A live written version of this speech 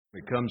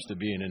When it comes to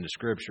being into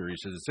Scripture, he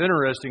says it's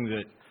interesting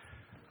that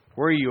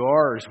where you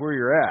are is where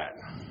you're at.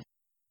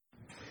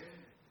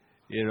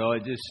 You know,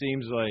 it just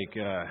seems like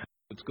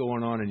what's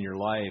going on in your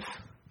life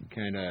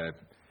kind of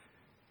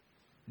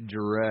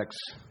directs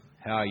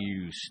how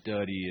you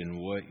study and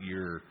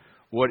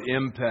what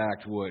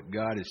impact what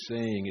God is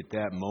saying at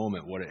that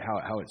moment,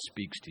 how it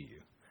speaks to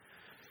you.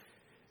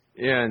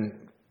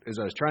 And as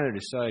I was trying to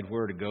decide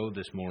where to go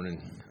this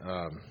morning,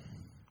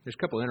 there's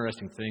a couple of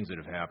interesting things that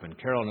have happened.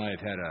 Carol and I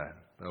have had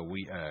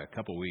a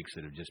couple of weeks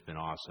that have just been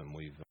awesome.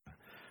 We've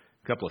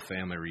a couple of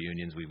family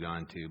reunions we've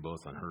gone to, both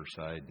on her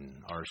side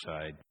and our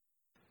side,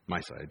 my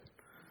side.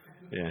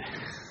 Yeah.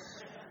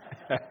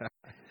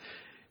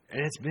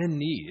 And it's been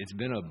neat. It's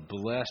been a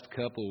blessed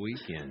couple of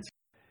weekends.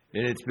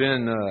 And it's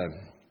been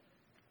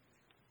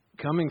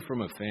coming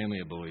from a family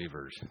of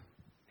believers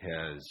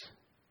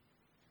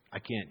I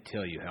can't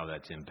tell you how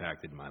that's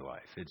impacted my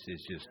life.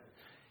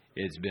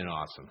 It's been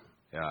awesome.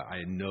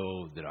 I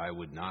know that I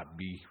would not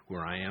be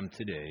where I am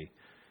today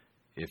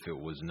if it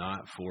was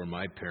not for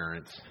my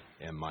parents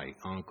and my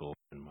uncle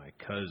and my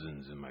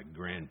cousins and my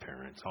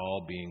grandparents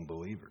all being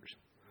believers.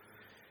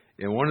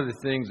 And one of the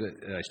things that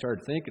I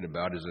started thinking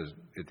about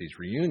at these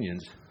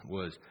reunions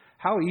was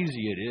how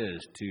easy it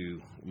is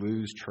to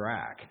lose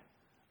track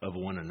of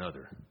one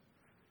another.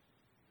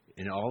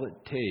 And all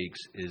it takes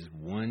is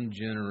one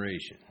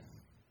generation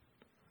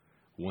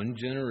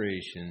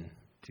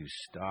to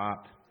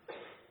stop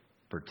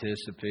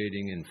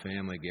participating in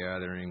family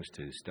gatherings,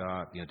 to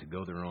stop, to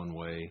go their own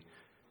way.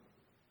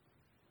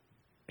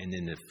 And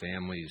then the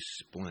families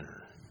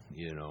splinter,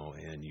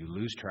 and you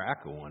lose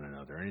track of one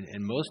another. And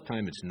most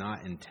time it's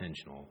not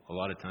intentional. A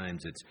lot of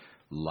times it's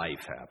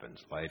life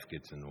happens. Life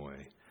gets in the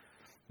way.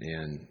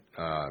 And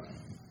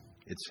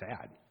it's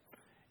sad.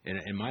 And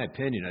in my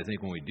opinion, I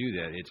think when we do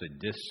that, it's a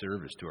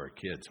disservice to our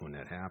kids when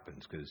that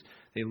happens, because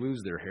they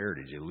lose their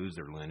heritage, they lose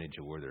their lineage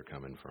of where they're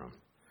coming from.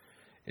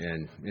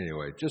 And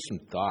anyway, just some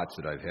thoughts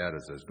that I've had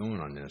as I was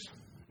going on this.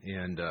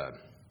 And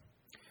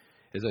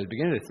as I was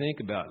beginning to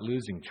think about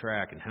losing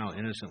track and how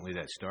innocently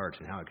that starts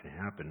and how it can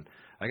happen,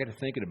 I got to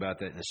thinking about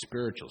that in a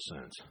spiritual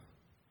sense.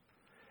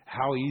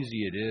 How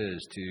easy it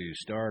is to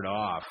start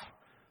off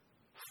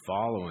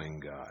following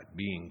God,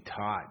 being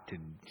taught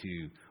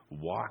to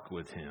walk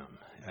with Him,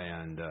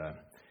 and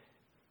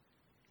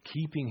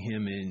keeping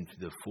Him in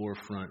the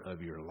forefront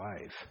of your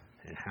life,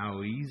 and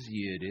how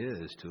easy it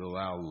is to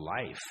allow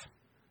life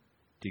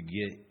to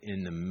get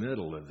in the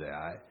middle of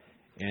that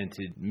and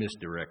to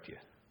misdirect you.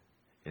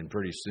 And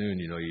pretty soon,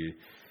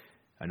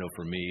 I know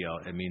for me,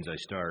 it means I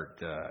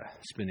start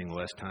spending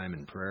less time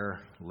in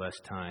prayer, less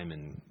time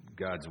in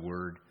God's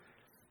Word,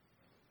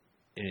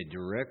 and it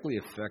directly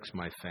affects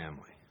my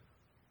family.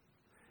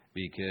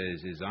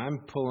 Because as I'm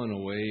pulling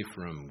away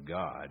from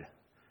God,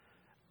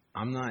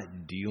 I'm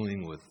not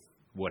dealing with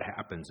what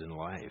happens in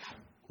life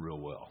real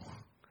well.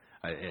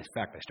 In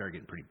fact, I start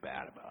getting pretty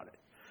bad about it.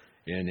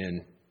 And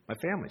then my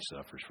family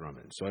suffers from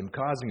it. So I'm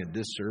causing a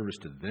disservice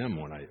to them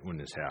when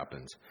this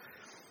happens.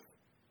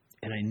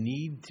 And I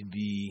need to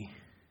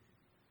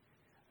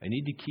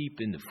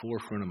keep in the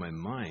forefront of my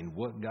mind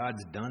what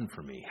God's done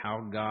for me,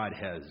 how God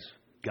has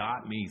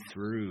got me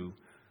through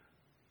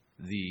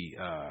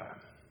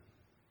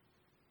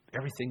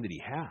everything that He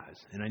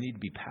has. And I need to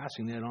be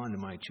passing that on to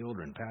my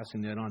children,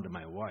 passing that on to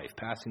my wife,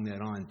 passing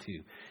that on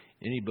to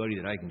anybody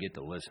that I can get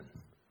to listen.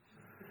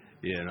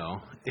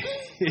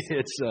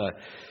 It's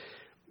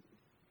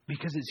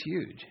because it's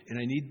huge. And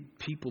I need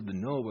people to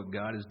know what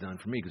God has done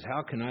for me. Because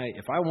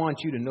if I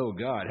want you to know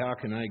God, how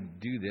can I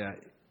do that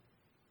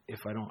if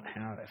I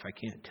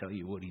can't tell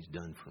you what He's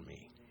done for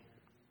me?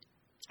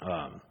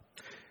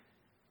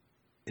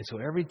 And so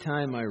every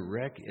time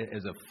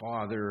as a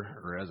father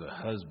or as a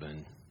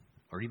husband,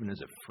 or even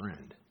as a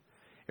friend,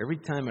 every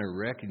time I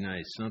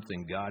recognize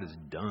something God has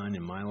done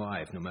in my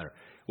life, no matter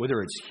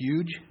whether it's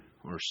huge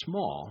or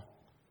small,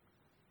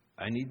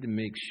 I need to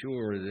make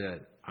sure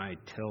that I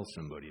tell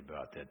somebody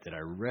about that I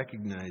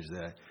recognize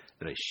that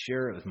I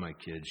share it with my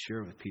kids,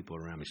 share it with people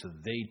around me, so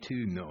they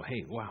too know,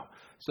 hey, wow,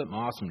 something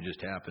awesome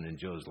just happened in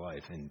Joe's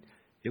life, and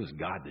it was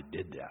God that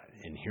did that,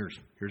 and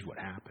here's what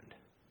happened.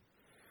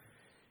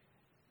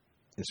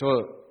 And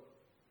so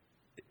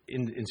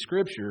in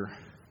Scripture,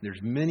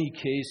 there's many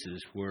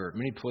places where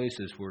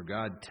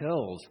God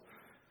tells,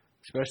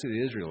 especially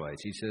the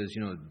Israelites, He says,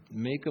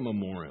 make a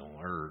memorial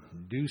or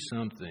do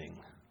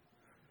something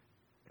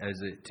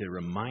to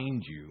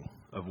remind you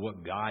of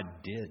what God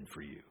did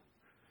for you.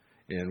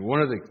 And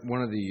one of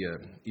the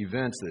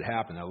events that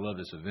happened, I love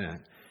this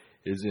event,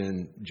 is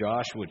in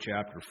Joshua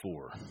chapter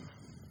 4.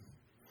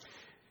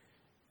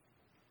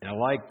 And I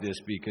like this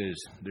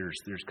because there's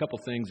a couple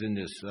things in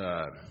this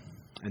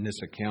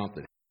account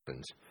that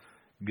happens.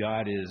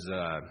 God is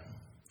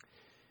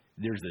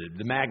there's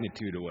the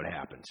magnitude of what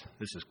happens.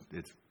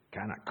 It's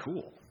kind of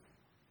cool.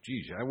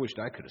 Geez, I wished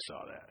I could have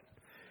saw that.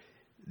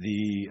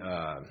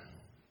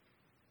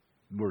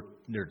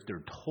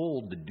 They're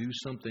told to do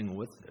something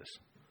with this.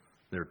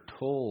 They're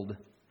told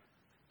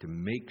to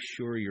make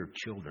sure your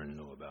children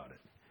know about it.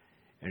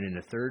 And then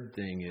the third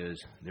thing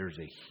is there's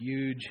a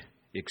huge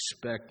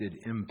expected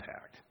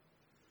impact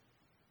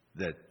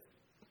that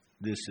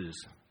this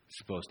is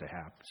supposed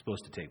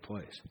to take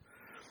place.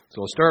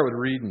 So I'll start with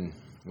reading.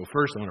 Well,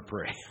 first I want to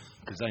pray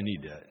because I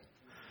need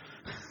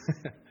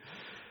that.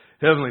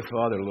 Heavenly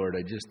Father, Lord,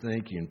 I just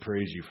thank you and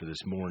praise you for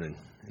this morning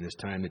and this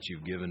time that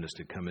you've given us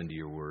to come into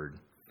your word.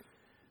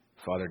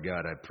 Father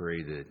God, I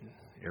pray that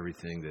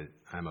everything that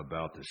I'm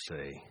about to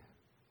say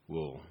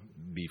will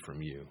be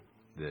from you.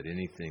 That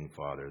anything,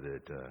 Father,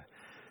 that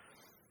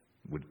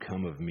would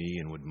come of me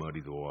and would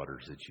muddy the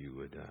waters, that you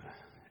would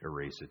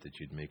erase it, that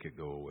you'd make it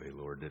go away,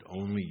 Lord, that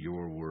only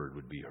your word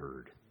would be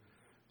heard.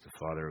 So,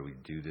 Father, we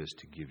do this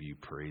to give you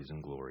praise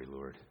and glory,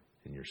 Lord,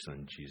 in your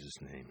Son,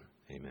 Jesus' name.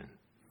 Amen.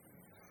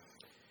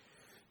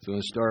 So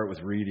let's start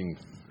with reading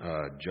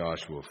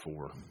Joshua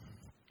 4.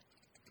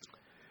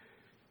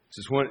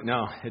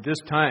 Now, at this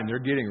time, they're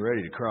getting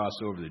ready to cross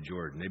over the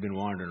Jordan. They've been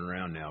wandering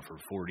around now for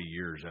 40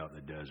 years out in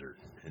the desert.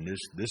 And this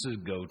is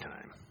go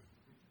time.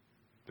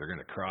 They're going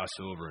to cross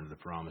over into the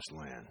promised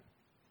land.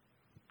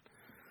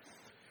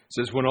 It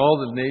says, when all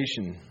the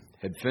nation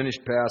had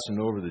finished passing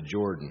over the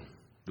Jordan,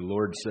 the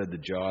Lord said to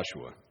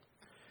Joshua,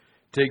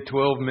 take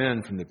 12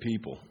 men from the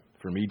people,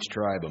 from each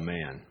tribe a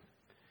man,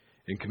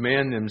 and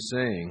command them,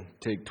 saying,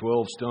 take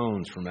 12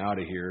 stones from out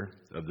of here,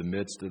 of the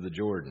midst of the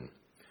Jordan,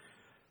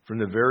 from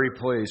the very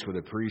place where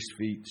the priest's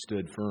feet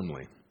stood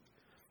firmly,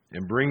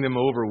 and bring them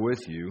over with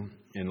you,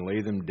 and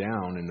lay them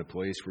down in the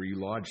place where you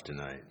lodge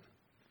tonight.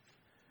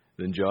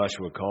 Then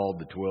Joshua called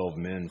the 12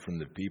 men from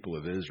the people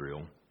of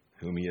Israel,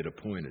 whom he had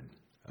appointed,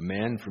 a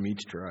man from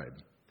each tribe.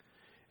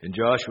 And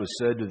Joshua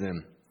said to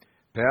them,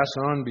 pass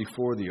on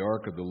before the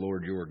ark of the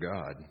Lord your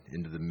God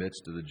into the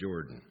midst of the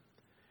Jordan,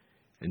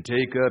 and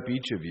take up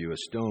each of you a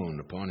stone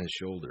upon his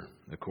shoulder,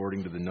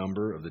 according to the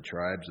number of the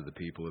tribes of the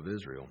people of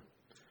Israel,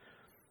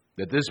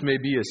 that this may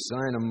be a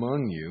sign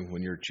among you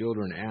when your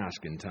children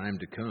ask in time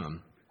to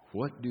come,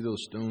 what do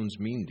those stones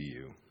mean to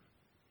you?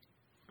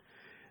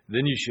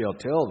 Then you shall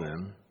tell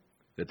them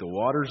that the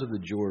waters of the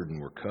Jordan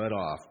were cut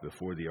off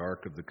before the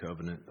ark of the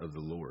covenant of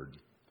the Lord.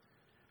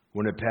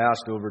 When it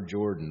passed over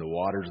Jordan, the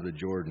waters of the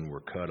Jordan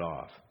were cut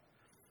off.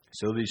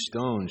 So these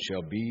stones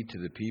shall be to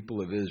the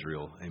people of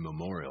Israel a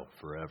memorial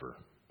forever.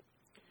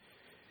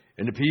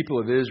 And the people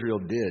of Israel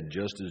did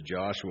just as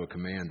Joshua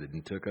commanded,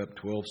 and took up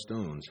 12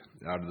 stones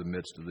out of the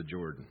midst of the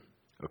Jordan,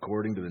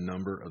 according to the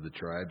number of the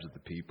tribes of the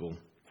people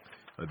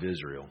of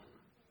Israel,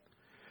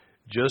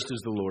 just as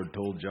the Lord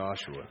told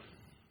Joshua.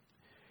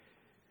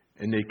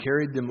 And they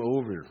carried them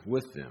over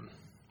with them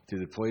to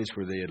the place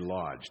where they had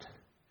lodged,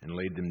 and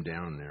laid them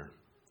down there.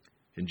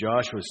 And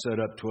Joshua set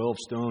up 12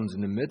 stones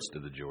in the midst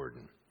of the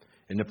Jordan,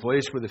 in the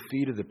place where the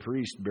feet of the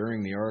priest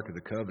bearing the ark of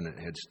the covenant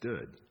had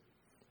stood.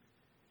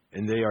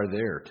 And they are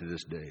there to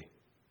this day.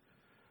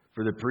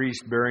 For the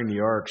priest bearing the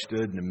ark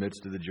stood in the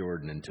midst of the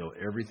Jordan until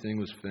everything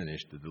was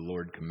finished that the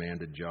Lord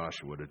commanded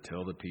Joshua to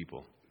tell the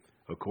people,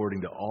 according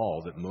to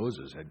all that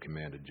Moses had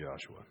commanded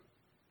Joshua.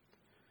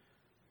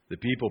 The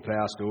people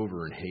passed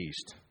over in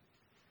haste.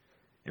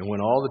 And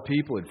when all the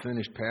people had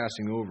finished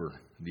passing over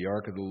the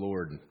ark of the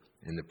Lord,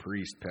 and the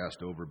priest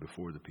passed over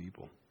before the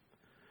people,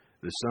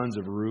 the sons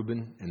of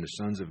Reuben and the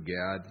sons of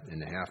Gad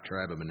and the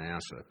half-tribe of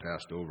Manasseh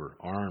passed over,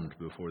 armed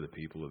before the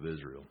people of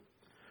Israel,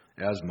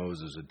 as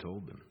Moses had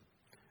told them.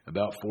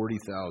 About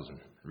 40,000,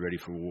 ready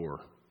for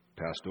war,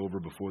 passed over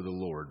before the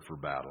Lord for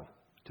battle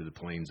to the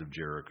plains of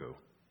Jericho.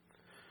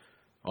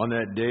 On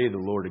that day the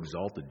Lord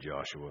exalted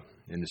Joshua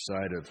in the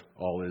sight of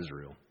all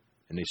Israel,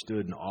 and they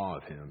stood in awe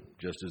of him,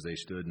 just as they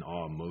stood in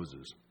awe of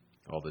Moses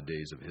all the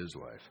days of his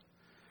life.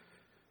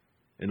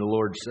 And the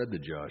Lord said to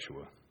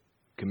Joshua,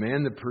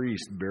 command the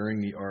priest bearing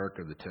the ark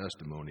of the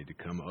testimony to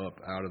come up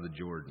out of the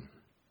Jordan.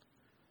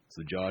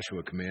 So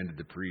Joshua commanded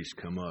the priest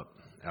come up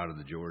out of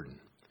the Jordan.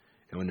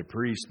 And when the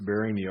priest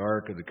bearing the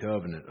ark of the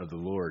covenant of the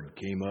Lord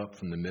came up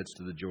from the midst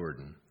of the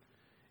Jordan,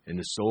 and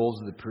the soles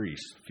of the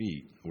priest's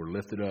feet were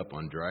lifted up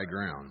on dry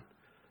ground,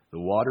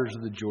 the waters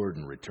of the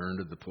Jordan returned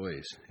to the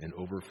place and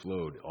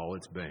overflowed all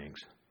its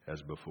banks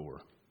as before.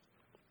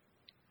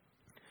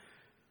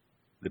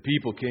 The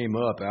people came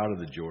up out of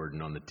the Jordan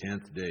on the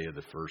 10th day of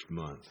the first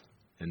month,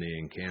 and they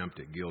encamped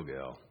at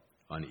Gilgal,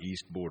 on the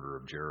east border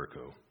of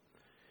Jericho.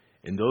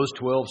 And those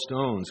 12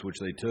 stones which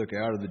they took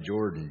out of the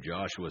Jordan,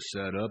 Joshua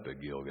set up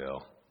at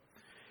Gilgal.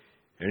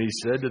 And he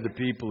said to the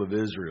people of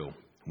Israel,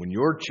 when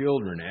your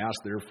children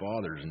ask their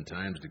fathers in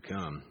times to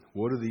come,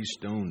 what do these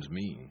stones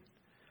mean?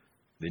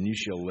 Then you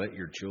shall let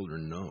your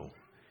children know.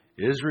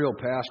 Israel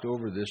passed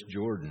over this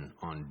Jordan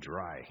on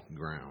dry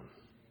ground.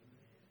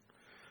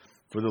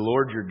 For the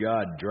Lord your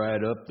God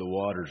dried up the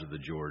waters of the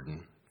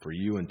Jordan for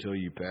you until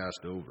you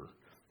passed over,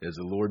 as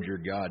the Lord your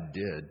God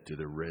did to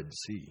the Red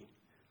Sea,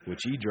 which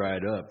he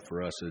dried up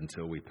for us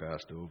until we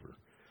passed over,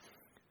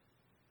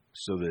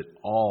 so that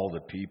all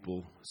the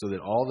people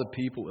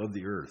of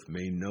the earth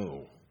may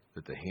know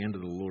that the hand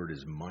of the Lord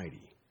is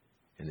mighty,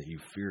 and that you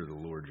fear the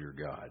Lord your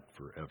God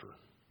forever.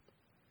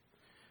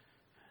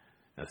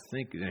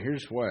 Now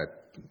here's why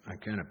I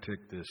kind of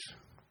picked this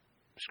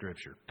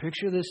scripture.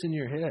 Picture this in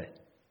your head.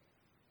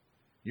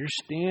 You're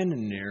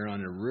standing there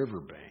on a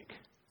riverbank,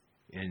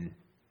 and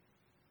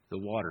the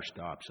water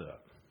stops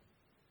up.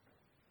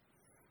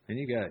 And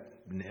you got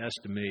an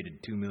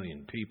estimated 2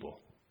 million people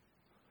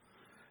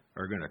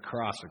are going to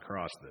cross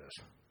across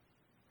this.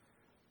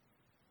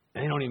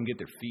 And they don't even get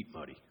their feet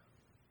muddy.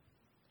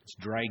 It's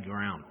dry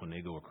ground when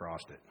they go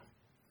across it.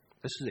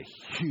 This is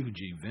a huge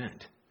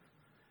event,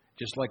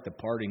 just like the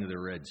parting of the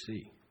Red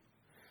Sea.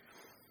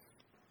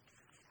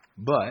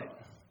 But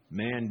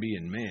man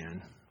being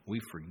man, we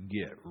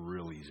forget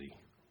real easy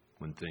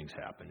when things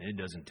happen. It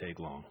doesn't take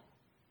long.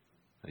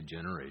 A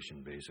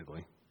generation, basically.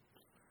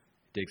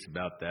 It takes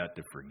about that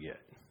to forget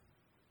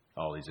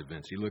all these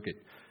events. You look at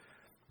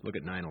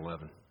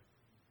 9/11. It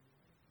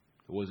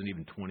wasn't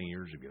even 20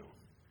 years ago.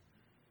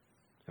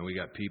 And we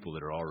got people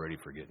that are already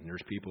forgetting.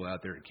 There's people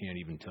out there that can't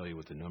even tell you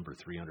what the number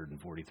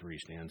 343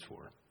 stands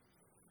for.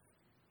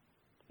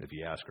 If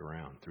you ask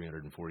around,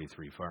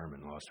 343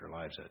 firemen lost their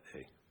lives that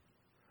day.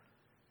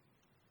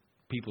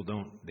 People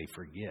they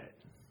forget.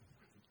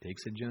 It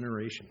takes a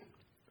generation.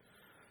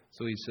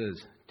 So he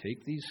says,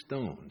 take these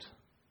stones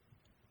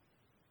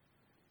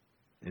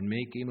and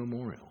make a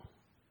memorial.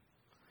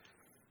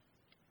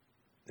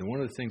 And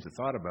one of the things I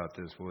thought about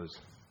this was,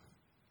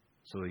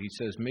 so he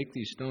says, make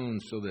these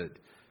stones so that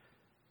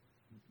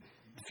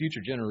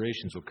future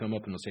generations will come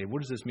up and they'll say,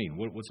 what does this mean?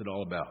 What's it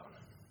all about?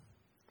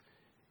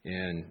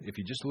 And if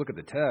you just look at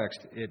the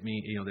text, it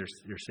means,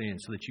 they're saying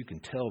so that you can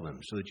tell them,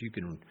 so that you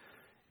can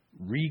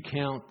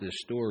recount this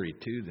story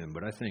to them.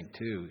 But I think,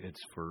 too,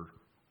 it's for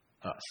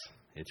us.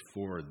 It's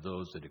for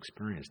those that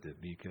experienced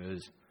it,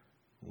 because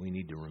we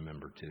need to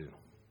remember, too.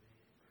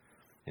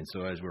 And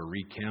so as we're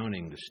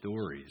recounting the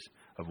stories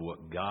of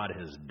what God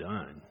has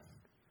done,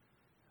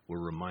 we're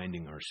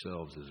reminding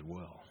ourselves as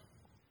well.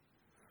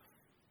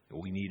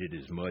 We need it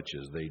as much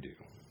as they do.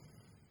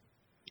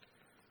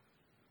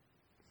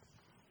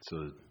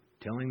 So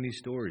telling these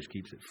stories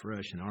keeps it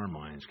fresh in our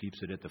minds,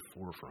 keeps it at the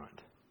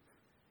forefront.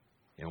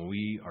 And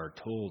we are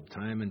told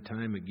time and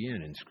time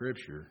again in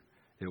Scripture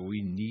that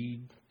we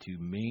need to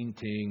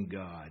maintain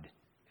God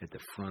at the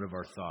front of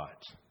our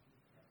thoughts.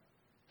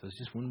 So it's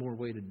just one more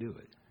way to do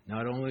it.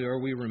 Not only are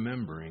we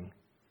remembering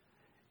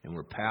and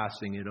we're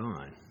passing it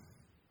on,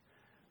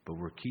 but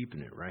we're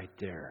keeping it right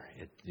there.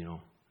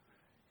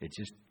 It's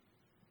just,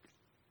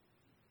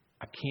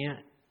 I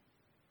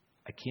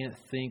can't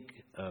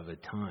think of a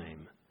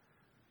time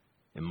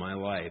in my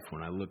life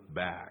when I look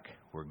back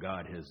where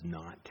God has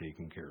not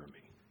taken care of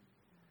me.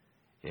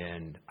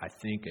 And I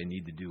think I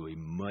need to do a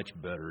much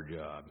better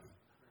job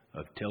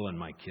of telling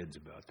my kids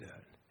about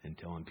that and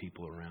telling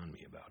people around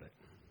me about it.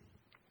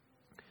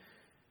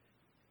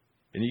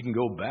 And you can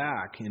go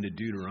back into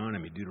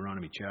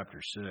Deuteronomy chapter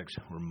 6,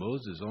 where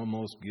Moses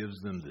almost gives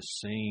them the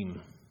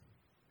same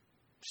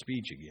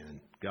speech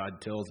again.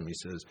 God tells him, he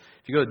says,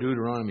 if you go to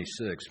Deuteronomy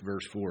 6,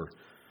 verse 4,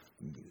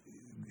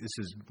 this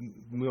is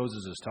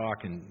Moses is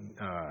talking,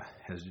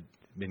 has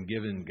been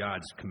given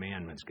God's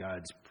commandments,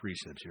 God's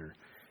precepts here.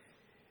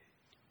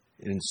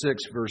 In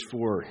 6, verse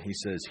 4, he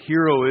says,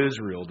 Hear, O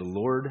Israel, the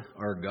Lord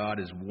our God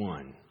is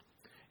one.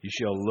 You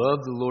shall love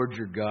the Lord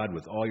your God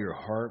with all your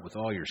heart, with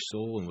all your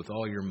soul, and with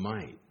all your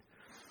might.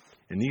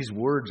 And these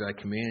words I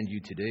command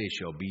you today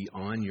shall be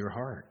on your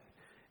heart,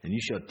 and you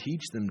shall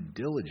teach them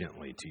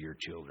diligently to your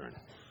children.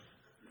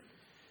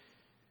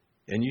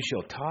 And you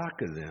shall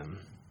talk of them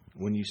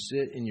when you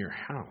sit in your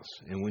house,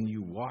 and when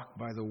you walk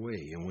by the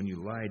way, and when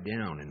you lie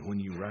down, and when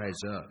you rise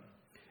up.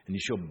 And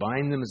you shall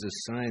bind them as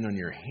a sign on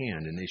your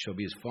hand, and they shall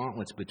be as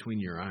frontlets between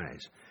your eyes.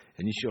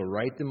 And you shall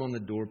write them on the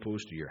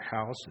doorpost of your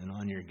house and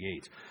on your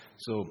gates.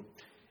 So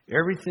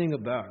everything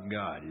about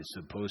God is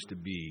supposed to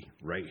be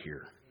right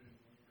here,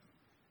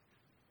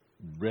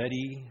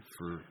 ready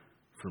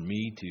for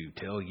me to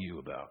tell you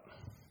about.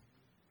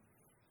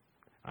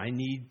 I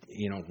need,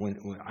 when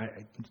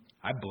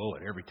I blow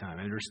it every time.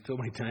 And there's so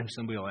many times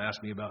somebody will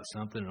ask me about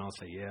something, and I'll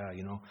say, yeah,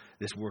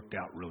 this worked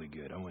out really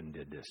good. I went and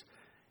did this.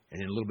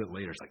 And then a little bit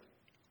later, it's like,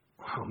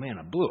 oh, man,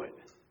 I blew it.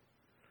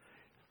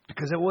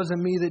 Because it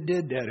wasn't me that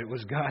did that. It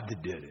was God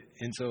that did it.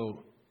 And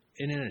so,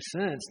 in a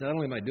sense, not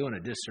only am I doing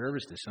a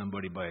disservice to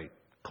somebody by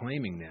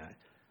claiming that,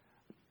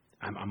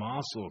 I'm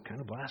also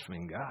kind of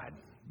blaspheming God,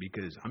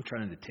 because I'm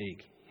trying to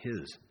take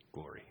His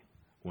glory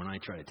when I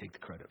try to take the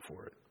credit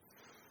for it.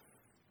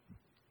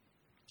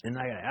 And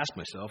I got to ask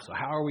myself, so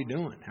how are we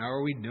doing? How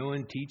are we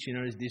doing teaching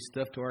this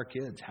stuff to our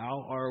kids?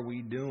 How are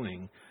we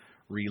doing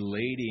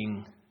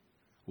relating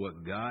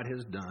what God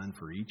has done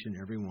for each and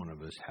every one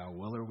of us? How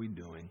well are we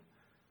doing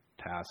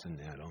passing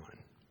that on?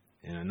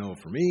 And I know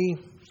for me,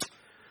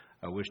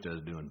 I wished I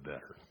was doing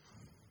better.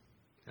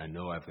 I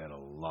know I've got a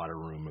lot of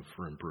room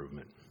for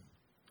improvement.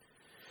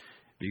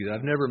 Because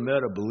I've never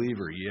met a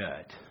believer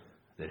yet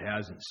that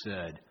hasn't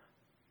said,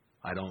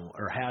 I don't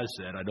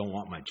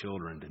want my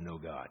children to know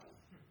God.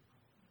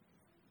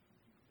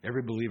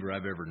 Every believer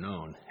I've ever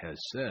known has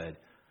said,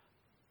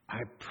 I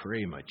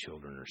pray my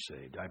children are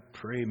saved. I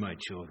pray my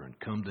children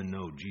come to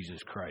know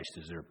Jesus Christ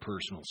as their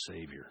personal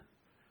Savior.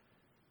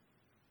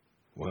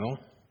 Well,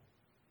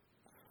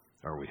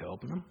 are we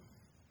helping them?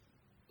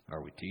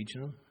 Are we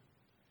teaching them?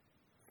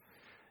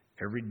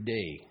 Every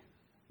day,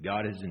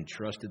 God has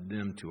entrusted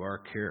them to our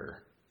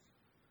care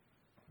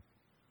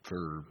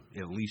for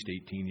at least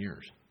 18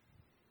 years.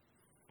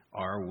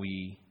 Are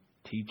we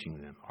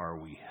teaching them?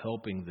 Are we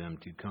helping them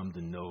to come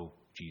to know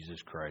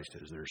Jesus Christ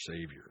as their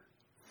Savior?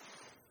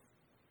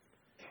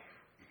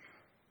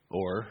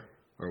 Or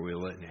are we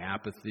letting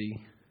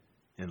apathy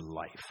and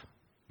life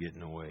get in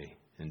the way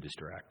and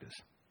distract us?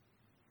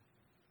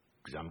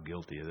 Because I'm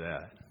guilty of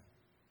that.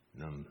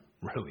 And I'm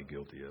really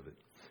guilty of it.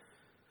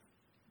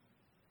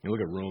 You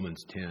look at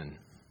Romans 10,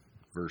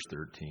 verse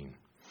 13.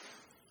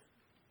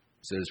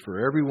 It says,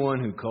 "For everyone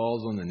who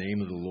calls on the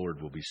name of the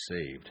Lord will be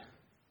saved.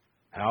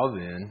 How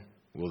then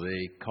will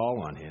they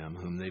call on him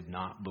whom they've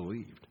not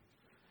believed?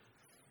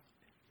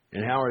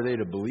 And how are they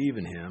to believe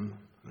in him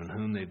on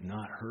whom they've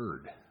not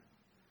heard?"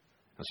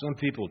 Now, some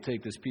people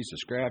take this piece of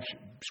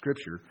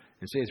scripture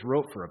and say it's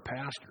wrote for a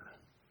pastor.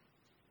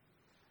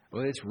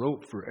 Well, it's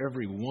wrote for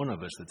every one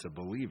of us that's a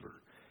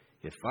believer.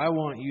 If I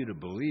want you to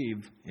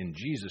believe in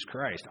Jesus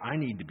Christ, I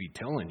need to be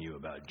telling you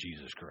about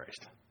Jesus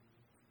Christ.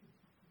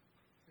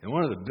 And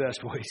one of the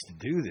best ways to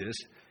do this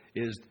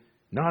is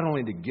not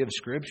only to give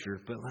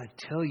Scripture, but I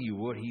tell you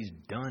what He's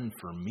done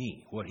for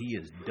me, what He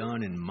has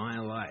done in my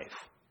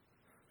life.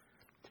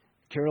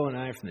 Carol and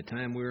I, from the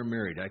time we were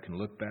married, I can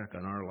look back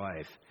on our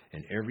life,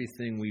 and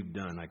everything we've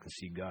done, I can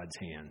see God's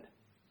hand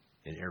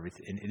in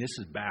everything. And this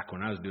is back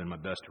when I was doing my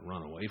best to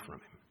run away from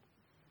Him.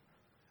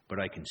 But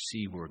I can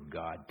see where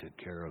God took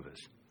care of us.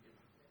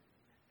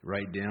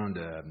 Right down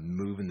to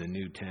moving to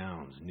new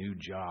towns, new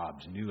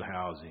jobs, new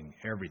housing,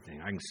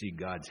 everything. I can see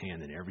God's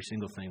hand in every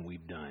single thing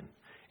we've done.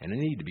 And I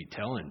need to be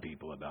telling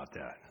people about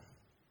that.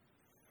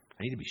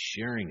 I need to be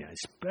sharing that,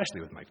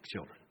 especially with my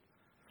children.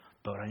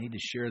 But I need to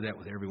share that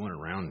with everyone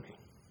around me.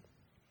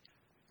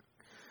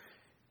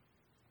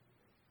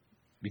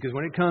 Because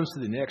when it comes to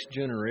the next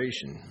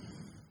generation,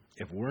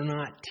 if we're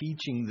not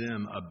teaching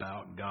them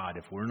about God,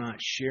 if we're not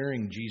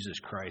sharing Jesus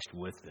Christ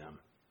with them,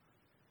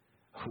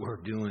 we're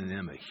doing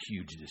them a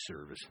huge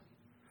disservice.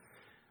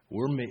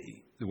 We're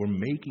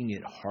making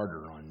it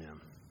harder on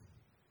them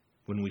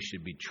when we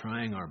should be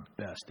trying our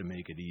best to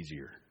make it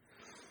easier.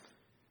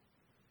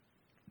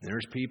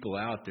 There's people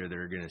out there that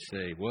are going to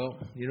say, well,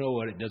 you know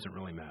what, it doesn't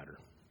really matter.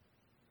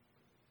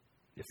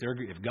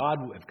 If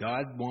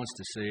God wants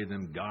to save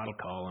them, God will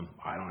call them.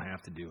 I don't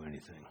have to do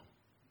anything.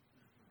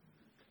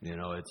 You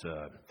know, it's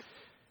a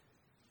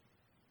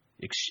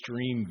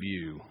extreme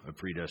view of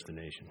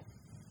predestination.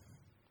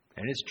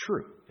 And it's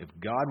true. If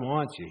God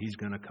wants you, He's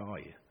going to call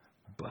you.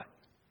 But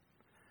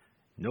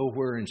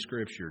nowhere in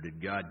Scripture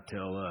did God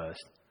tell us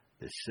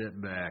to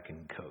sit back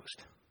and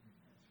coast.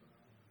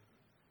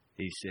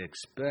 He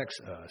expects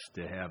us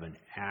to have an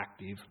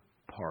active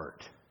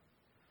part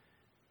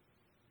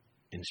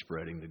in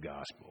spreading the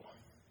gospel.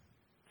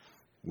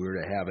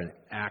 We're to have an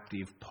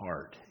active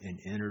part in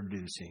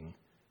introducing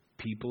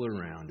people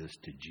around us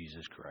to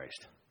Jesus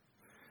Christ.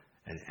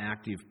 An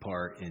active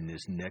part in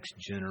this next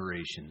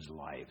generation's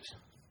lives.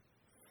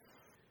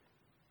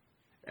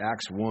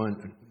 Acts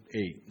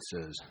 1:8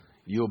 says,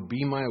 "You'll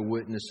be my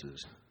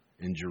witnesses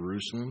in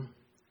Jerusalem,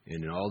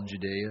 and in all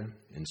Judea,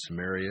 and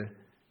Samaria,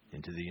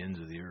 and to the ends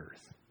of the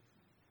earth."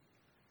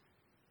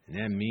 And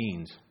that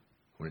means,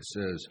 when it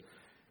says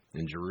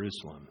in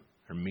Jerusalem,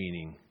 they're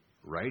meaning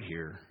right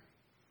here,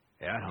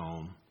 at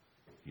home,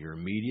 your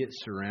immediate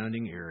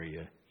surrounding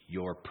area,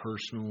 your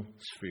personal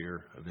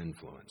sphere of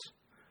influence.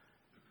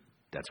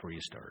 That's where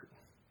you start.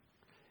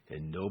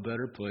 And no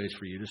better place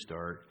for you to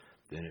start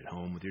than at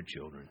home with your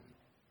children.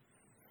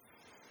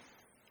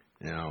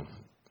 Now,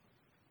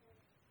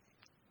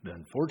 the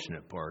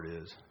unfortunate part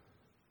is,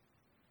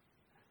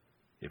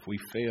 if we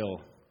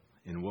fail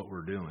in what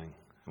we're doing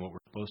and what we're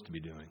supposed to be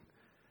doing,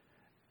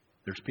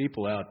 there's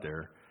people out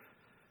there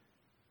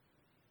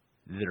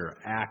that are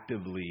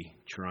actively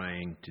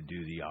trying to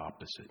do the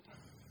opposite.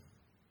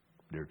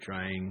 They're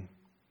trying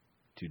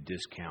to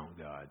discount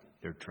God.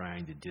 They're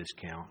trying to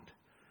discount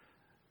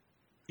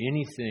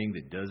anything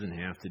that doesn't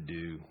have to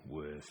do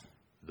with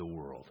the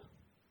world.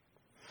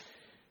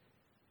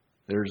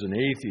 There's an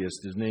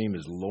atheist, his name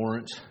is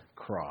Lawrence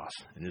Cross,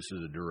 and this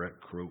is a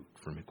direct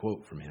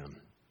quote from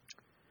him.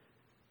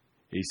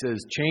 He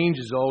says, "Change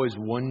is always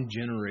one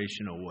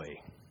generation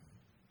away.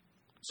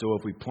 So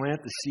if we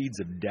plant the seeds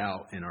of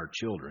doubt in our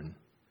children,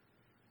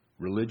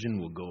 religion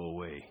will go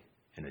away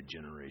in a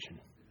generation."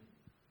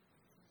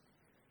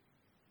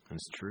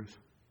 That's the truth.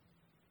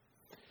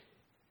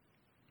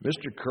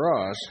 Mr.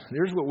 Cross,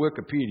 here's what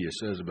Wikipedia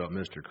says about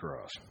Mr.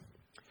 Cross.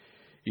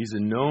 He's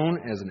known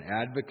as an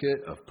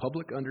advocate of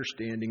public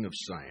understanding of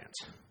science,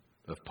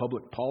 of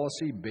public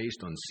policy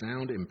based on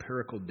sound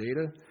empirical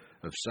data,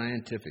 of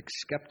scientific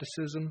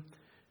skepticism,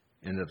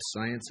 and of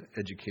science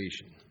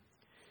education.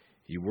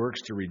 He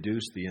works to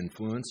reduce the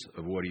influence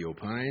of what he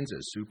opines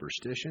as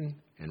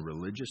superstition and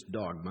religious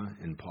dogma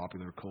in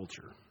popular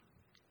culture.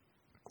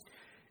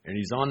 And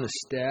he's on the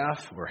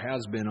staff, or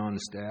has been on the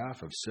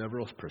staff, of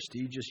several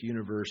prestigious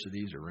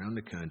universities around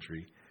the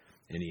country,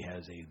 and he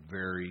has a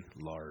very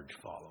large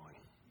following.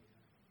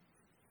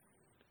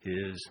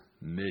 His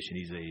mission,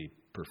 he's a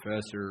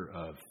professor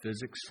of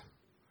physics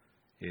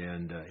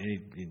and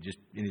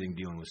anything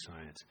dealing with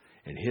science.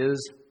 And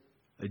his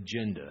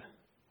agenda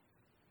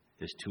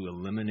is to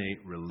eliminate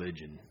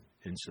religion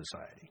in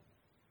society.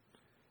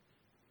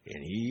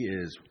 And he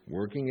is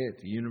working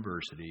at the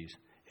universities,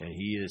 and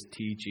he is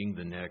teaching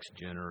the next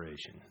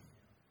generation.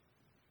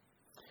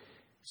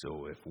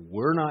 So if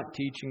we're not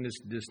teaching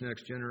this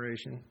next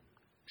generation,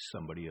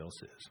 somebody else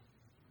is.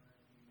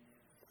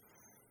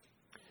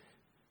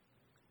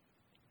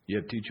 You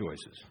have two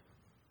choices.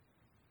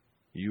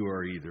 You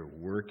are either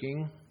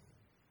working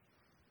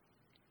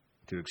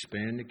to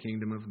expand the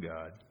kingdom of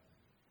God,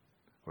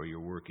 or you're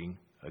working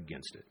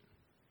against it.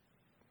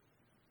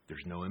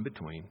 There's no in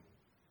between.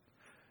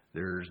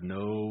 There's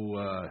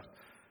no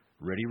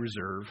ready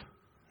reserve.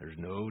 There's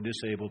no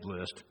disabled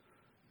list.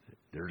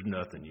 There's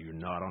nothing. You're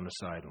not on the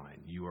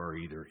sideline. You are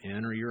either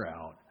in or you're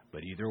out,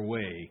 but either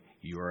way,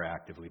 you are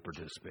actively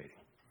participating.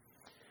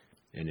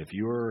 And if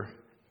you're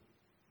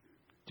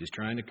just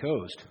trying to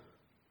coast,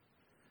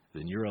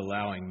 then you're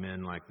allowing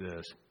men like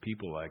this,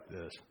 people like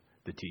this,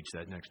 to teach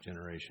that next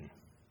generation.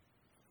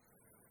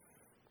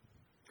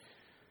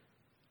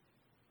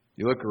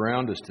 You look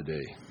around us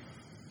today,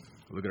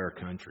 look at our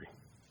country.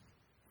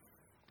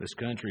 This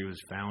country was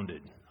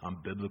founded on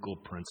biblical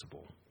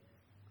principle.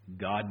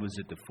 God was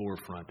at the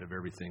forefront of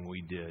everything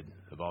we did,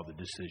 of all the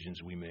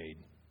decisions we made.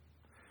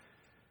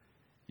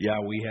 Yeah,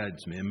 we had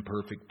some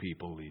imperfect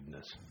people leading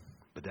us,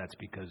 but that's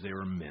because they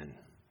were men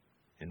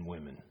and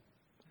women.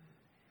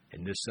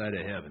 And this side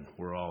of heaven,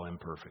 we're all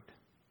imperfect.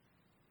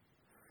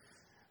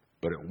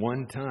 But at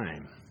one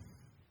time,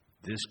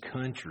 this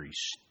country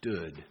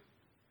stood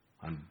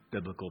on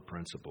biblical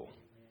principle.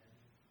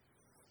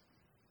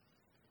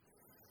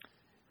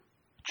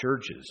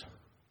 Churches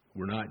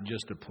were not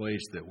just a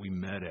place that we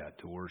met at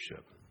to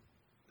worship.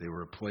 They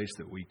were a place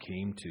that we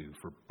came to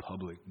for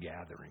public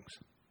gatherings.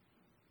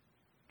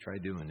 Try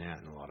doing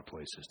that in a lot of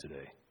places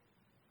today.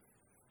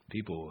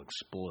 People will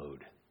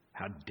explode.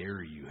 How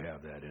dare you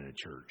have that in a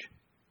church?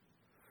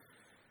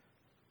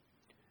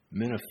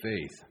 Men of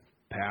faith,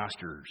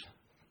 pastors,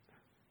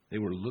 they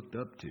were looked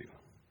up to.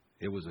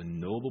 It was a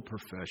noble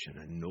profession,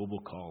 a noble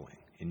calling.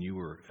 And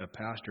a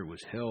pastor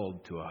was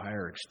held to a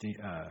higher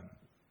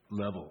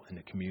level in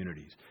the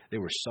communities. They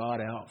were sought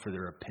out for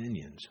their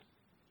opinions.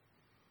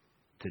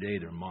 Today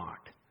they're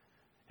mocked,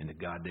 and the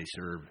God they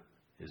serve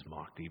is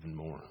mocked even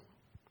more.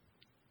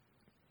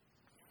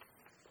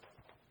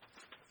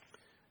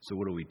 So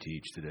what do we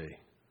teach today?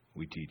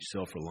 We teach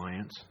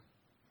self-reliance,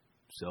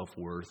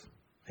 self-worth.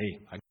 Hey,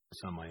 I got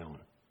this on my own.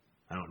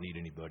 I don't need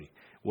anybody.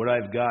 What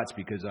I've got is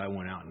because I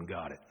went out and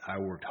got it. I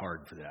worked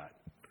hard for that.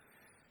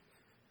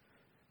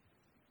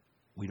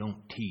 We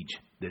don't teach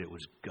that it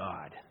was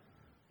God.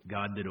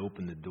 God that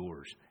opened the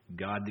doors.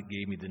 God that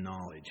gave me the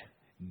knowledge.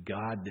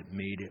 God that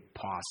made it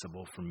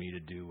possible for me to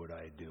do what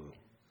I do.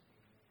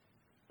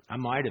 I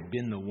might have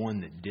been the one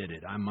that did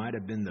it. I might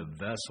have been the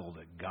vessel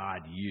that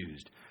God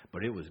used.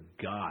 But it was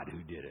God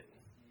who did it.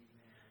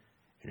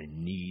 And I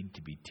need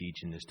to be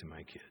teaching this to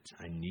my kids.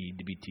 I need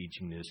to be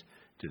teaching this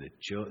to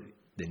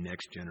the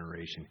next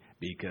generation.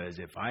 Because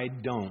if I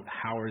don't,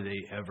 how are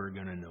they ever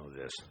going to know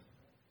this?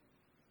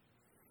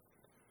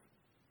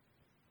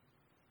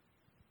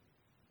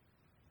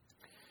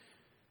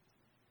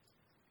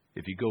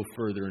 If you go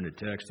further in the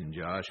text in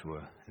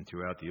Joshua and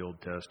throughout the Old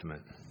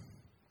Testament,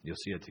 you'll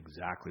see it's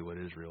exactly what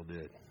Israel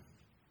did.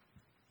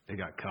 They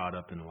got caught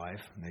up in life.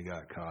 And they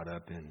got caught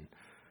up in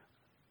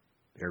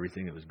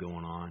everything that was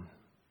going on,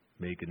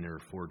 making their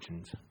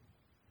fortunes,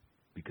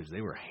 because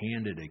they were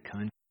handed a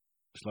country,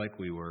 just like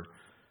we were,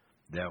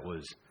 that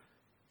was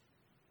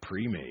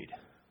pre-made.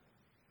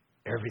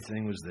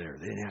 Everything was there.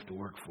 They didn't have to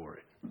work for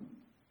it.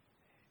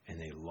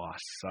 And they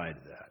lost sight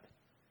of that.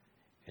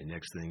 And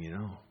next thing you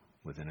know,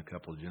 within a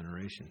couple of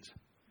generations,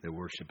 they're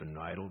worshiping an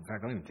idol. In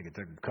fact, I don't even think it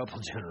took a couple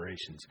of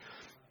generations.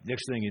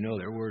 Next thing you know,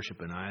 they're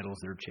worshiping idols.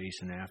 They're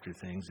chasing after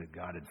things that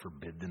God had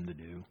forbid them to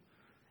do.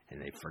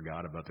 And they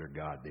forgot about their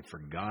God. They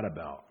forgot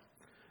about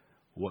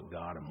what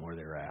got them where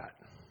they're at.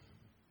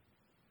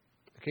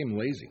 They became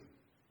lazy.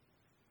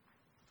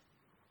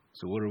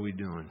 So what are we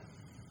doing?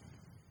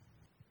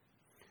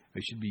 I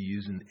should be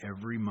using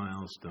every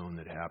milestone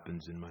that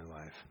happens in my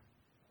life,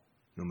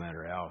 no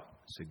matter how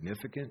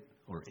significant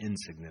or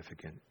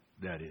insignificant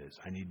that is.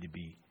 I need to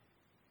be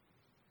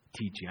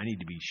teaching. I need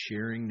to be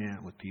sharing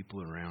that with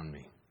people around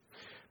me.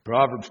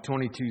 Proverbs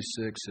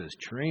 22:6 says,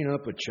 "Train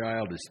up a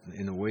child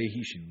in the way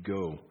he should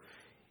go,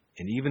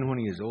 and even when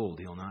he is old,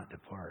 he'll not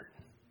depart."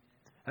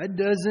 That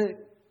doesn't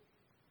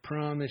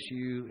promise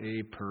you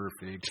a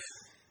perfect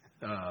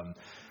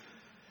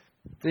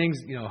things,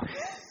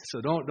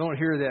 So don't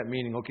hear that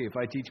meaning, okay, if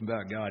I teach them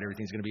about God,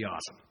 everything's going to be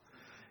awesome.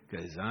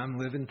 Because I'm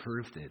living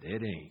proof that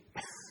it ain't.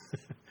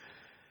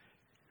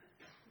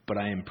 But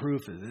I am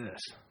proof of this.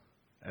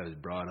 I was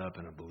brought up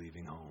in a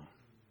believing home.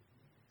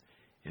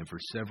 And for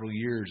several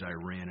years, I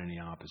ran in the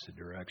opposite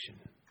direction.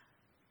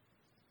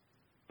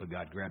 But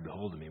God grabbed a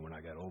hold of me when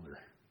I got older.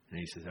 And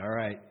He says, all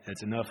right,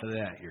 that's enough of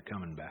that. You're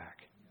coming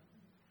back.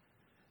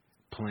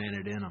 plant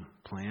it in them.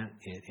 Plant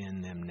it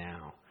in them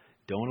now.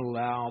 Don't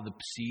allow the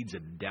seeds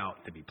of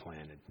doubt to be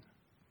planted.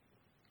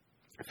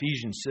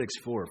 Ephesians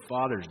 6:4,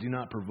 fathers, do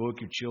not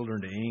provoke your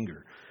children to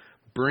anger.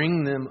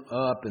 Bring them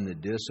up in the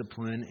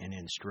discipline and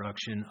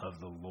instruction of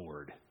the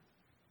Lord.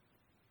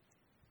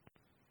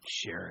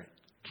 Share it.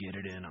 Get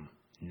it in them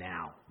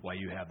now while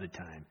you have the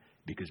time,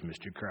 because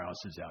Mr. Krause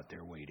is out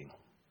there waiting.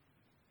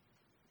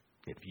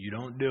 If you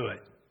don't do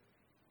it,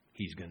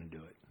 he's going to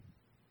do it.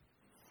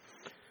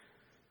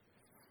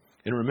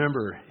 And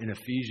remember, in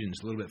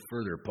Ephesians, a little bit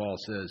further, Paul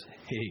says,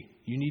 hey,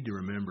 you need to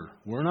remember,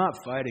 we're not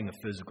fighting a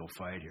physical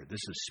fight here. This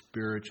is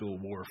spiritual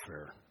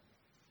warfare.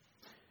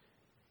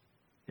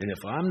 And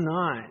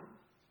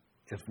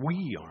if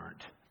we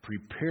aren't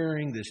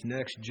preparing this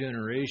next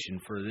generation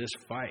for this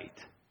fight,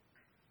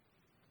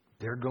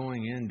 they're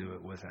going into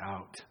it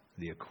without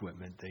the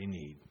equipment they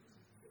need.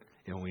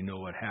 And we know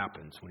what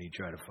happens when you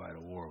try to fight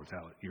a war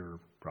without your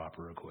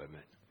proper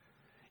equipment.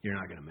 You're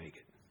not going to make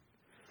it.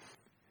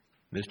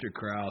 Mr.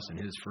 Krause and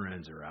his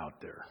friends are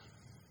out there.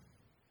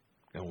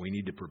 And we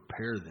need to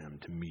prepare them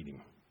to meet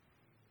him.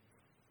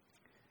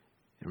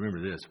 And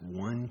remember this,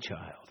 one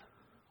child,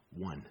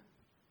 one,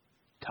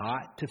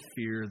 taught to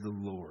fear the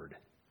Lord,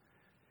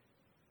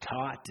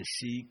 taught to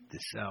seek the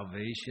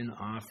salvation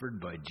offered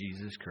by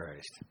Jesus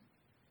Christ,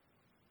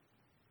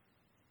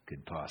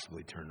 could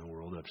possibly turn the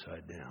world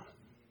upside down.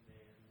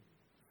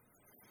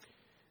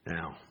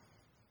 Now,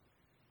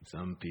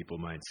 some people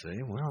might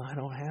say, well, I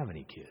don't have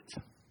any kids.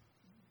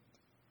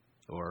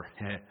 Or,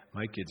 hey,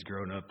 my kid's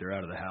grown up, they're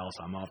out of the house,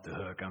 I'm off the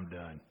hook, I'm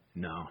done.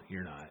 No,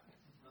 you're not.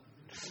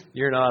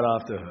 You're not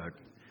off the hook.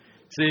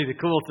 See, the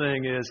cool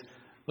thing is,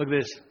 look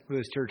at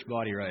this church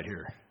body right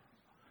here.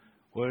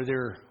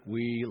 Whether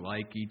we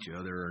like each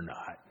other or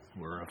not,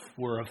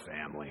 we're a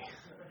family.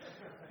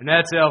 And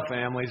that's how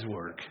families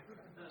work.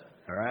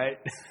 All right?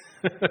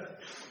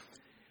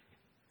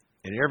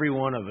 And every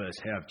one of us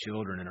have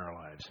children in our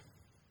lives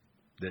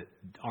that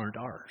aren't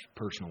ours,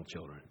 personal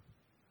children.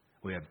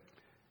 We have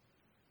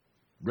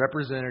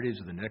representatives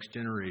of the next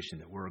generation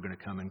that we're going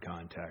to come in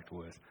contact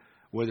with,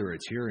 whether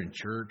it's here in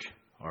church,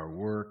 our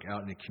work,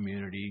 out in the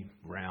community,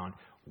 around.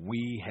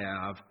 We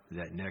have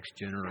that next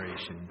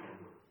generation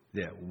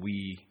that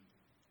we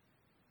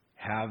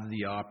have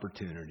the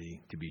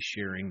opportunity to be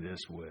sharing this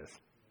with,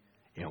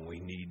 and we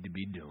need to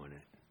be doing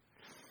it.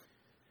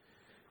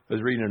 I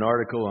was reading an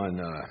article on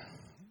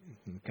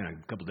kind of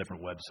a couple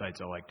different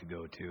websites I like to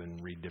go to and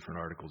read different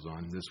articles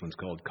on. This one's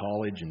called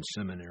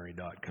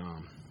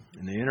collegeandseminary.com.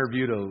 And they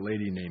interviewed a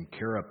lady named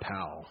Kara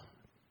Powell.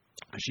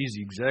 She's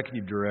the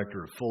executive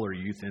director of Fuller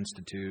Youth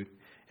Institute,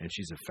 and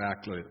she's a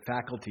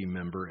faculty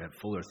member at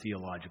Fuller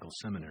Theological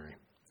Seminary.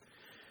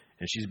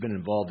 And she's been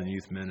involved in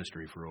youth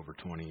ministry for over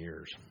 20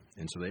 years.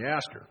 And so they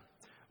asked her,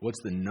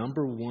 what's the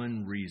number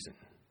one reason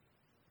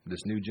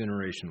this new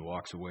generation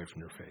walks away from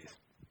their faith?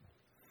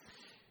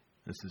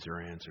 This is her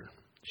answer.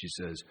 She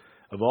says,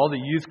 of all the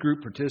youth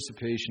group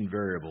participation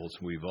variables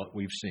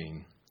we've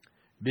seen,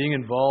 being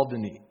involved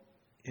in the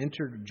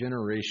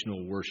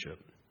intergenerational worship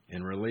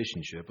and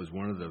relationship was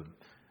one of the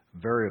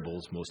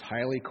variables most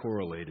highly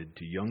correlated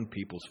to young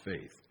people's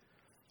faith.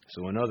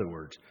 So in other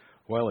words,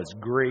 while it's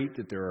great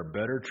that there are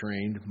better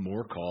trained,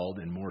 more called,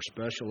 and more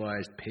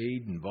specialized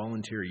paid and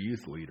volunteer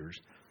youth leaders,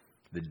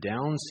 the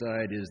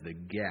downside is the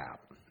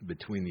gap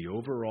between the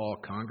overall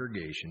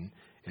congregation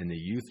and the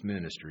youth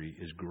ministry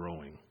is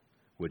growing,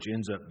 which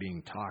ends up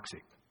being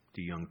toxic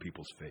to young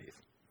people's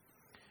faith.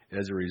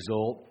 As a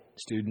result,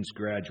 students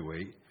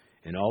graduate,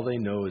 and all they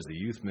know is the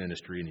youth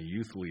ministry and a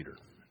youth leader.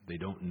 They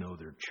don't know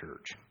their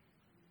church.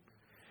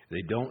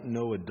 They don't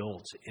know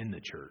adults in the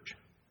church.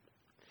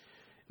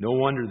 No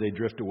wonder they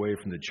drift away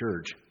from the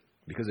church,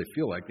 because they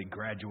feel like they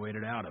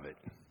graduated out of it.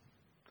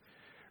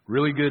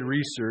 Really good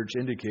research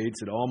indicates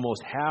that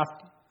almost half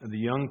of the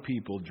young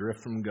people drift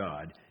from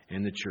God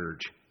and the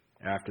church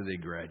after they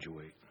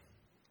graduate.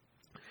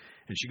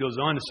 And she goes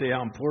on to say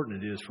how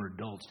important it is for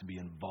adults to be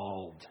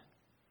involved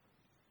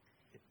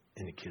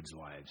in the kids'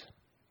 lives.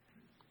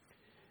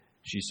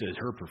 She says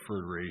her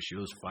preferred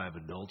ratio is 5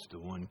 adults to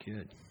 1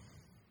 kid.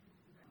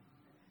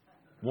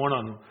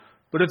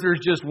 But if there's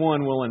just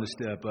one willing to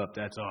step up,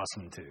 that's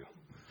awesome too.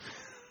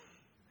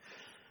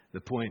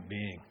 The point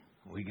being,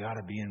 we got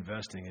to be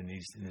investing in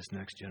this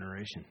next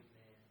generation.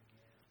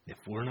 If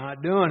we're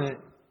not doing it,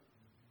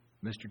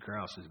 Mr.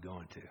 Krause is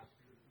going to.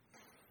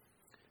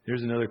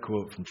 Here's another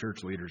quote from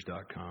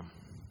churchleaders.com.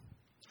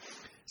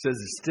 It says,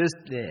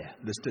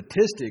 the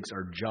statistics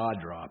are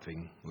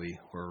jaw-droppingly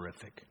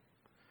horrific.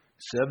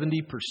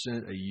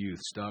 70% of youth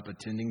stop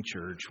attending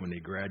church when they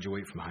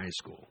graduate from high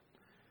school.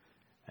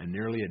 And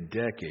nearly a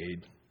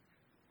decade,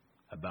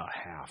 about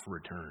half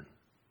return.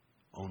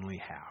 Only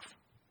half.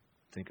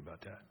 Think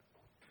about that.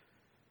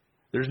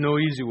 There's no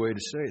easy way to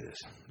say this.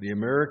 The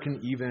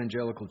American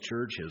evangelical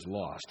church has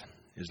lost,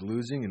 is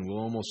losing, and will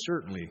almost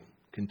certainly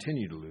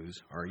continue to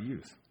lose our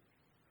youth.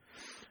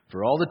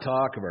 For all the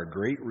talk of our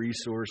great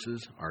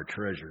resources, our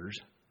treasures,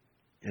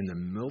 and the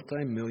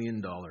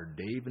multi-million-dollar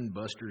Dave &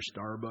 Buster's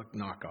Starbucks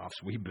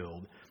knockoffs we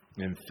build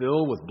and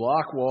fill with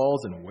block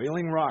walls and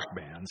wailing rock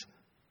bands,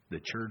 the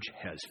church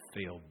has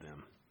failed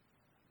them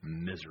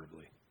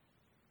miserably.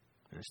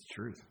 That's the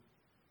truth.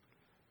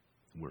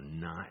 We're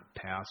not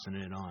passing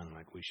it on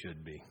like we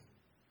should be.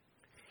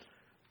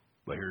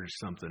 But here's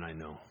something I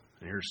know.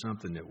 And here's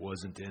something that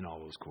wasn't in all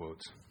those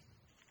quotes.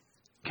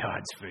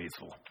 God's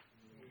faithful.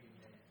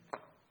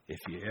 If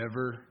you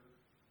ever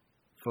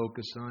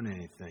focus on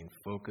anything,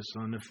 focus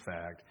on the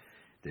fact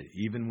that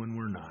even when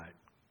we're not,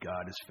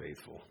 God is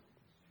faithful.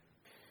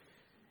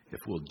 If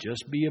we'll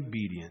just be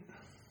obedient,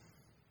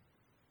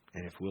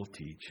 and if we'll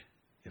teach,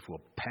 if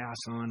we'll pass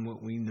on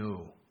what we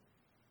know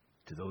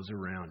to those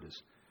around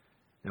us.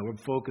 Now we're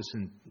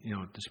focusing,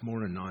 this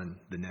morning on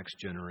the next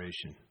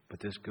generation, but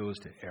this goes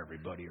to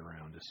everybody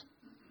around us.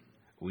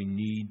 We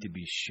need to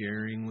be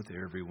sharing with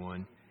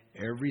everyone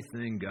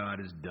everything God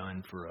has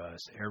done for us,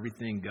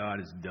 everything God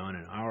has done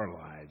in our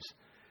lives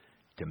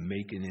to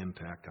make an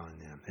impact on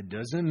them. It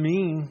doesn't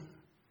mean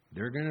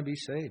they're going to be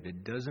saved.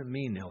 It doesn't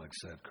mean they'll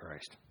accept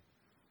Christ.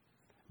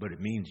 But it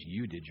means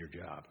you did your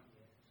job.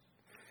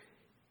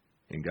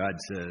 And God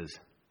says,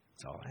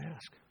 that's all I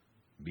ask.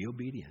 Be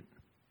obedient.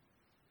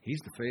 He's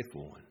the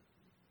faithful one.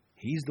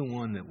 He's the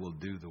one that will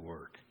do the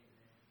work.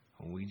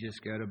 And we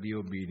just got to be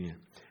obedient.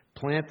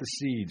 Plant the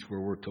seeds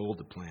where we're told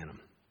to plant them.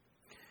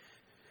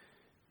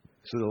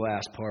 So the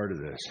last part of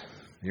this,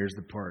 here's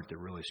the part that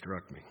really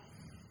struck me.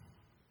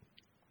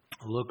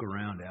 Look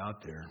around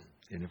out there,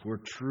 and if we're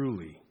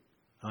truly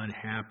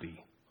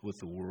unhappy with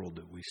the world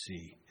that we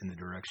see in the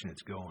direction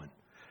it's going,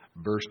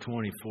 verse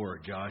 24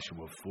 of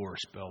Joshua 4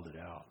 spelled it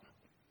out.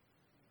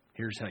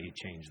 Here's how you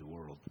change the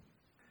world.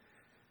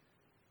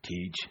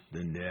 Teach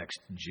the next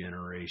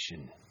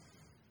generation.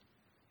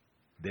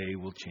 They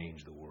will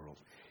change the world.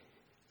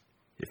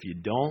 If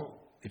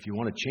you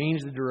want to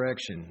change the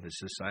direction that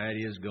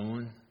society is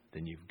going,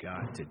 then you've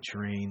got to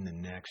train the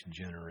next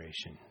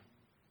generation.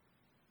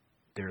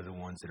 They're the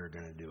ones that are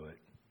going to do it,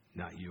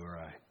 not you or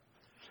I.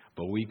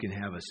 But we can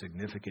have a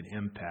significant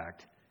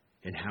impact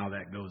in how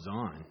that goes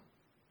on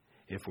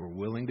if we're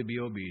willing to be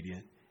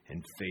obedient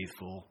and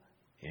faithful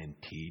and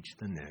teach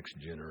the next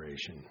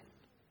generation.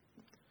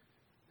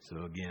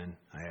 So again,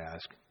 I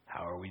ask,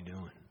 how are we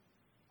doing?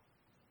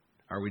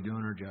 Are we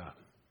doing our job?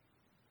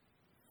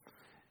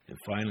 And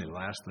finally,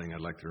 last thing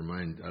I'd like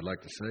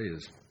to say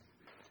is,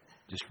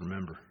 just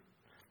remember,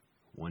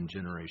 one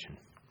generation.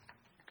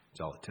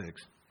 That's all it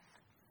takes.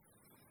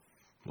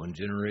 One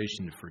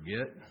generation to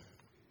forget,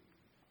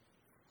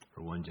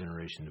 or one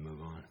generation to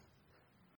move on.